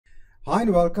Hi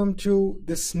and welcome to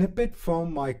this snippet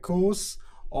from my course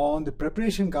on the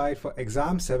preparation guide for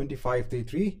exam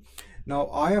 7533. Now,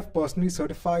 I have personally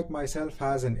certified myself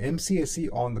as an MCSE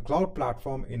on the cloud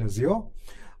platform in Azure.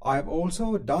 I have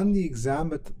also done the exam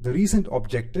with the recent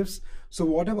objectives. So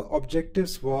whatever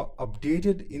objectives were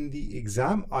updated in the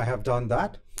exam, I have done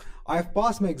that. I have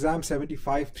passed my exam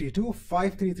 7532,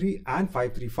 533 and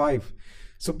 535.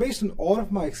 So based on all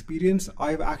of my experience,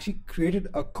 I've actually created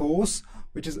a course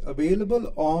which is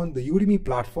available on the Udemy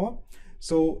platform.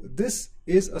 So this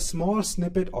is a small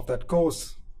snippet of that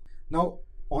course. Now,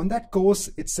 on that course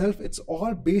itself, it's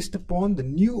all based upon the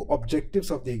new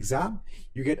objectives of the exam.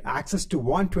 You get access to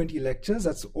 120 lectures.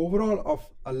 That's overall of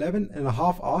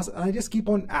 11.5 hours. And I just keep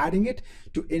on adding it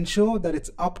to ensure that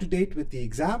it's up to date with the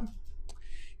exam.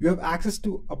 You have access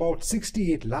to about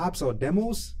 68 labs or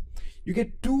demos. You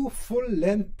get 2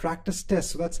 full-length practice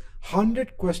tests. So that's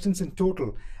 100 questions in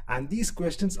total. And these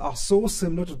questions are so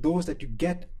similar to those that you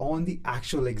get on the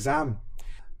actual exam.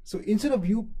 So instead of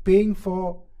you paying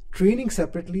for training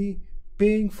separately,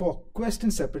 paying for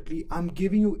questions separately, I'm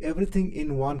giving you everything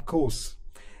in one course.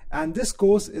 And this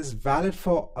course is valid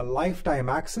for a lifetime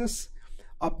access.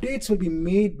 Updates will be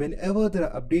made whenever there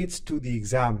are updates to the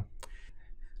exam.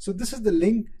 So this is the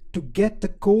link to get the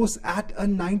course at a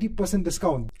 90%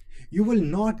 discount. You will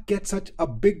not get such a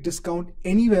big discount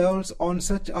anywhere else on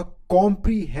such a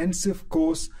comprehensive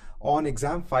course on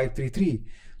exam 533.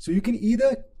 So you can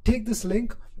either take this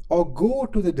link or go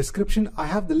to the description. I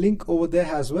have the link over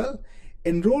there as well.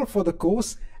 Enroll for the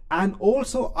course, and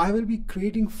also I will be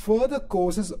creating further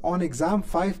courses on exam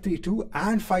 532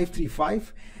 and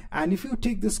 535. And if you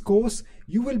take this course,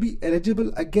 you will be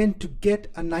eligible again to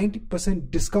get a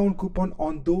 90% discount coupon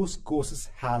on those courses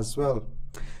as well.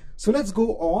 So let's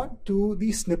go on to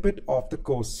the snippet of the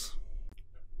course.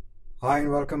 Hi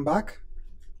and welcome back.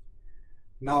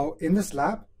 Now in this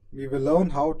lab, we will learn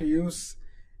how to use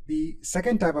the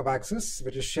second type of access,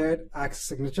 which is shared access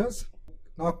signatures.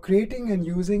 Now creating and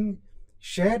using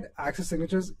shared access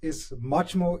signatures is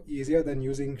much more easier than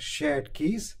using shared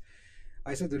keys.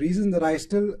 I said the reason that I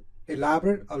still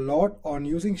elaborate a lot on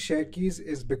using shared keys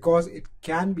is because it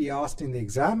can be asked in the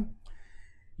exam.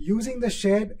 Using the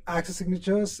shared access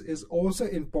signatures is also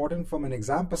important from an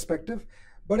exam perspective,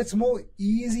 but it's more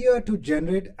easier to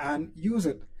generate and use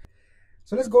it.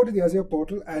 So let's go to the Azure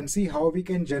portal and see how we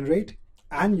can generate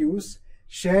and use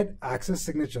shared access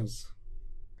signatures.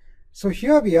 So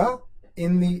here we are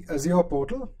in the Azure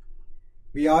portal.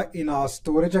 We are in our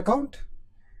storage account.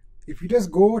 If you just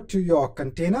go to your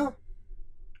container,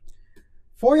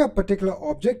 for your particular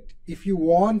object, if you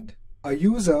want a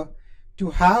user to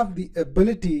have the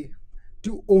ability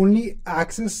to only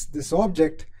access this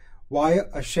object via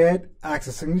a shared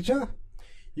access signature,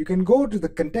 you can go to the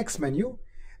context menu,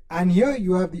 and here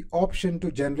you have the option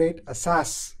to generate a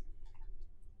Sass.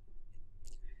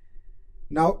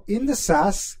 Now in the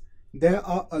Sass, there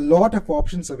are a lot of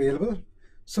options available.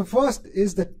 So first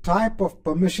is the type of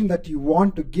permission that you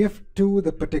want to give to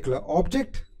the particular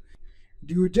object.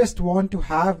 Do you just want to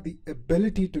have the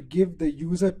ability to give the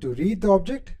user to read the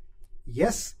object?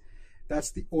 Yes,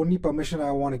 that's the only permission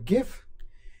I want to give.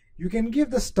 You can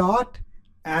give the start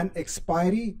and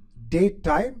expiry date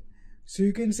time. So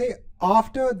you can say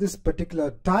after this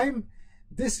particular time,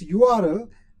 this URL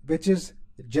which is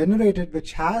generated,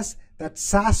 which has that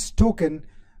Sass token,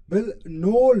 will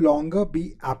no longer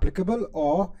be applicable,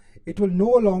 or it will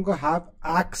no longer have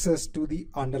access to the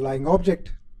underlying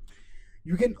object.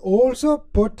 You can also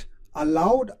put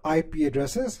allowed IP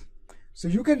addresses. So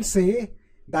you can say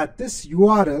that this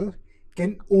URL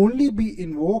can only be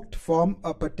invoked from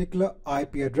a particular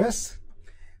IP address,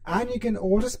 and you can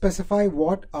also specify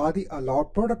what are the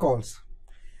allowed protocols.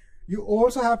 You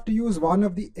also have to use one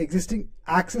of the existing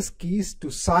access keys to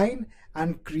sign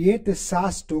and create the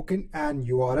Sass token and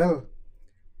URL.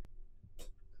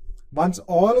 Once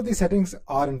all of the settings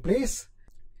are in place,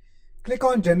 click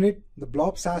on generate the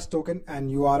blob Sass token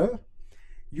and URL.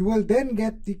 You will then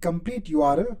get the complete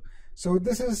URL. So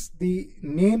this is the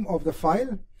name of the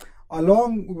file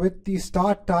along with the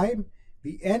start time,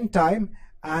 the end time,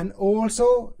 and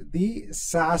also the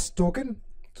Sass token.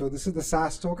 So this is the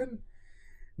Sass token.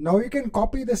 Now you can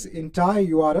copy this entire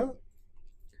URL,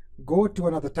 go to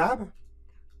another tab,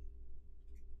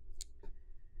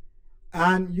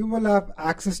 and you will have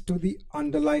access to the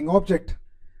underlying object.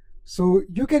 So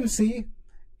you can see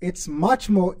it's much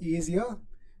more easier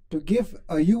to give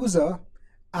a user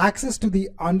access to the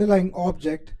underlying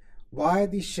object via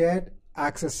the shared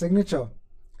access signature.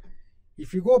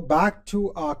 If you go back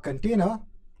to our container,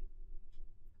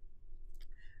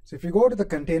 so if you go to the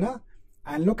container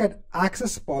and look at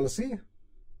access policy,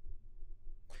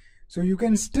 So you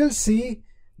can still see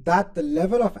that the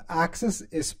level of access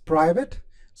is private.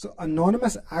 So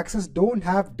anonymous access don't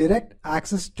have direct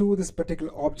access to this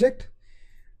particular object.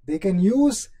 They can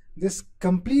use this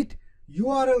complete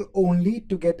URL only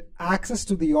to get access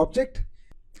to the object,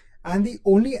 and the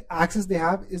only access they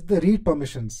have is the read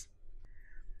permissions.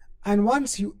 And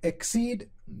once you exceed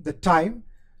the time,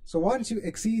 so once you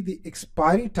exceed the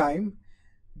expiry time,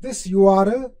 this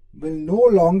URL will no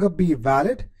longer be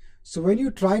valid. So when you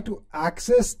try to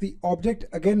access the object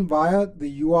again via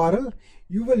the URL,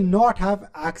 you will not have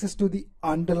access to the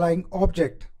underlying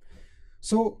object.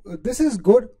 So this is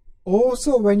good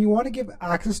also when you want to give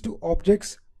access to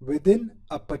objects within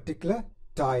a particular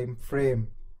time frame.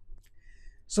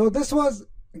 So this was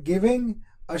giving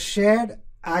a shared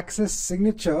access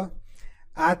signature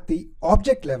at the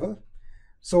object level.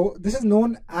 So this is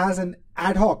known as an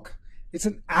ad hoc. It's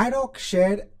an ad hoc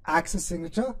shared access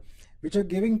signature which are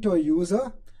giving to a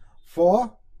user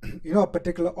for a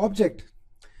particular object.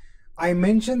 I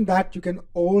mentioned that you can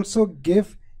also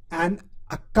give an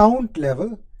account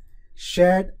level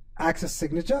shared access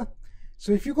signature.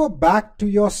 So if you go back to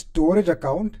your storage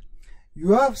account,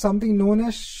 you have something known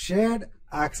as shared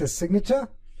access signature.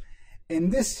 In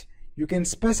this, you can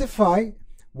specify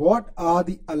what are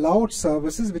the allowed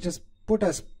services which is put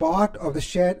as part of the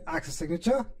shared access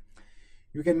signature.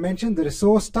 You can mention the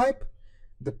resource type,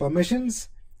 the permissions,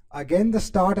 again the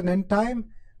start and end time,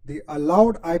 the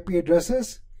allowed IP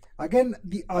addresses. Again,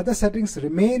 the other settings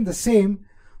remain the same,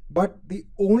 but the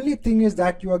only thing is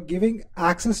that you are giving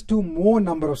access to more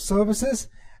number of services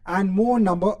and more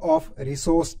number of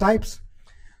resource types.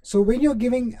 So when you're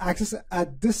giving access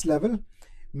at this level,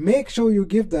 make sure you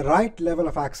give the right level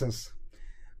of access.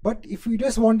 But if you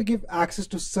just want to give access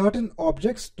to certain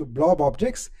objects, to blob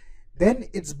objects, then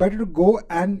it's better to go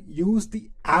and use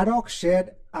the ad hoc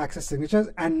shared access signatures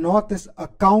and not this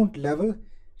account level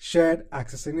shared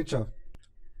access signature.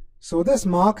 So this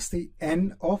marks the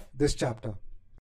end of this chapter.